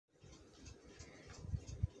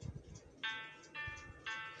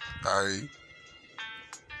Alright.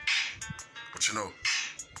 What you know?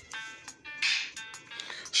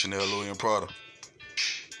 Chanel, Louis, and Prada.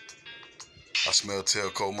 I smell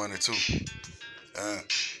Telco Money too.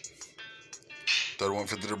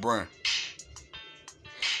 3150 the brand.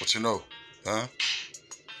 What you know? Huh?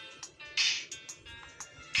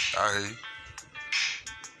 I hear you.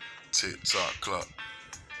 Tick-tock clock.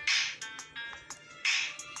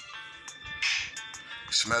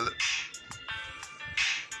 You smell it?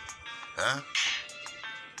 Huh?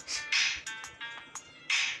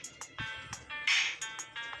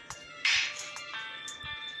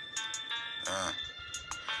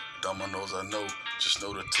 Dominoes, I know. Just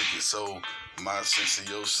know the ticket sold. My sense of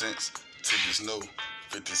your sense. Tickets know.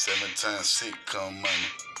 57 times sitcom money.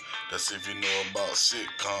 That's if you know about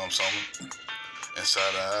sitcoms, homie.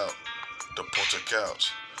 Inside or out. The porch or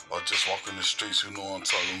couch. Or just walking the streets, you know what I'm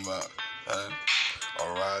talking about.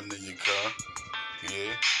 Or riding in your car.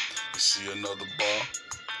 Yeah. You see another bar.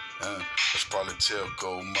 That's probably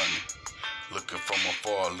Telco Money. Looking from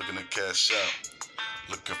afar, looking to cash out.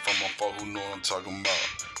 Looking from afar, who know what I'm talking about.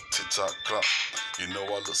 Tick-tock clock, you know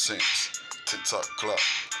I look sense. Tick-tock clock,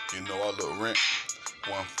 you know I look rent.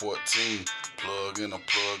 114, plug in or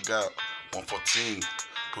plug out. 114,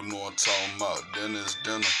 who know what I'm talking about. Dinner's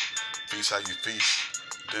dinner, feast how you feast.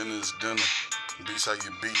 Dinner's dinner, beast how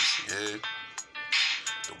you beast, yeah.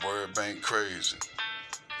 The word bank crazy.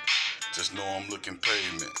 Just know I'm looking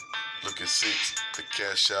pavement. Looking sense, the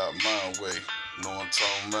cash out my way. Know what I'm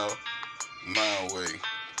talking about? My way.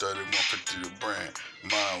 3150 the brand,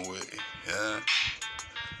 my way, yeah.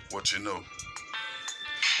 What you know?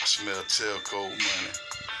 I smell Telco Money,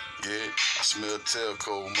 yeah. I smell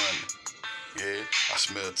Telco Money, yeah. I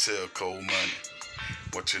smell Telco Money.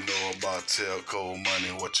 What you know about Telco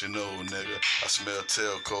Money? What you know, nigga? I smell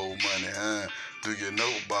Telco Money, huh? Do you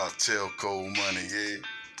know about Telco Money, yeah?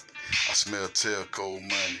 I smell Telco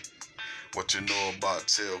Money. What you know about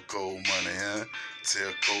Telco Money, huh?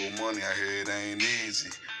 Telco Money, I hear it ain't easy.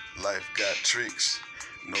 Life got tricks,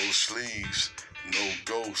 no sleeves, no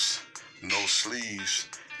ghosts, no sleeves,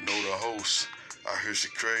 know the host. I heard she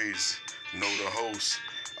crazy, know the host.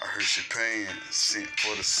 I heard she paying, cent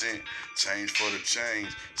for the cent, change for the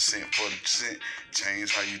change, cent for the cent,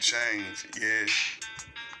 change how you change, yeah.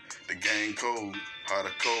 The game cold, how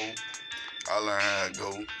to cold, I learn how it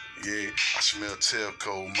go. Yeah, I smell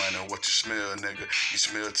Telco Money. What you smell, nigga? You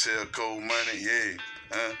smell Telco Money? Yeah,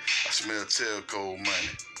 I smell Telco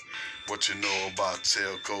Money. What you know about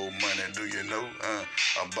Telco Money? Do you know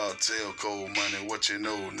about Telco Money? What you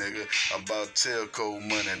know, nigga? About Telco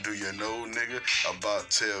Money? Do you know, nigga? About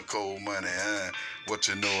Telco Money? What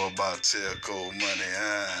you know about Telco Money?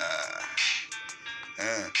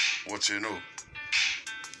 What you know?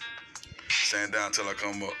 Stand down till I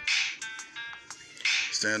come up.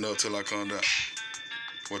 Stand up till I come down.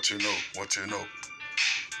 What you know? What you know?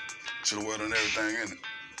 Should've wear on everything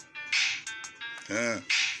in it.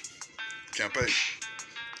 Campaign.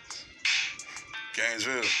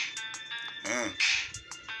 Gainesville.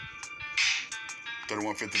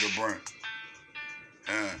 3150 the brand.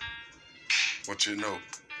 What you know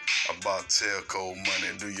about Telco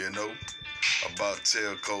Money? Do you know about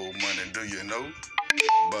Telco Money? Do you know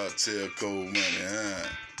about Telco Money?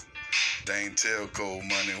 They ain't Telco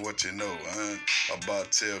Money. What you know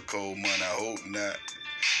about Telco Money? I hope not.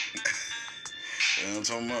 You know what I'm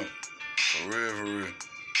talking about? For real, for real.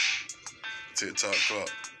 Tick-tock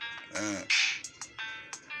clock. I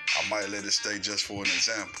might let it stay just for an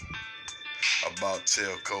example. About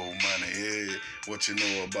Telco Money, yeah. What you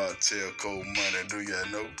know about Telco Money? Do you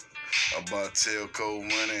know about Telco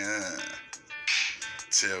Money?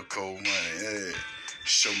 Telco Money, yeah.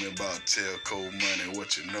 Show me about Telco Money.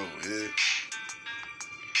 What you know, yeah.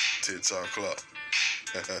 Tick-tock clock.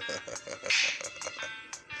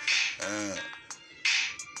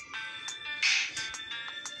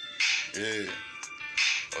 Yeah.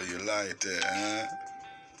 Oh, you like that,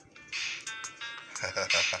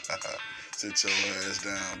 Sit your ass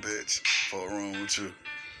down, bitch. Fuck wrong with you.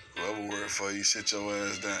 Whoever work for you, sit your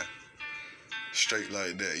ass down. Straight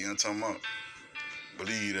like that, you know what I'm talking about?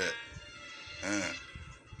 Believe that.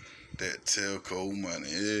 That Telco Money,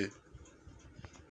 yeah.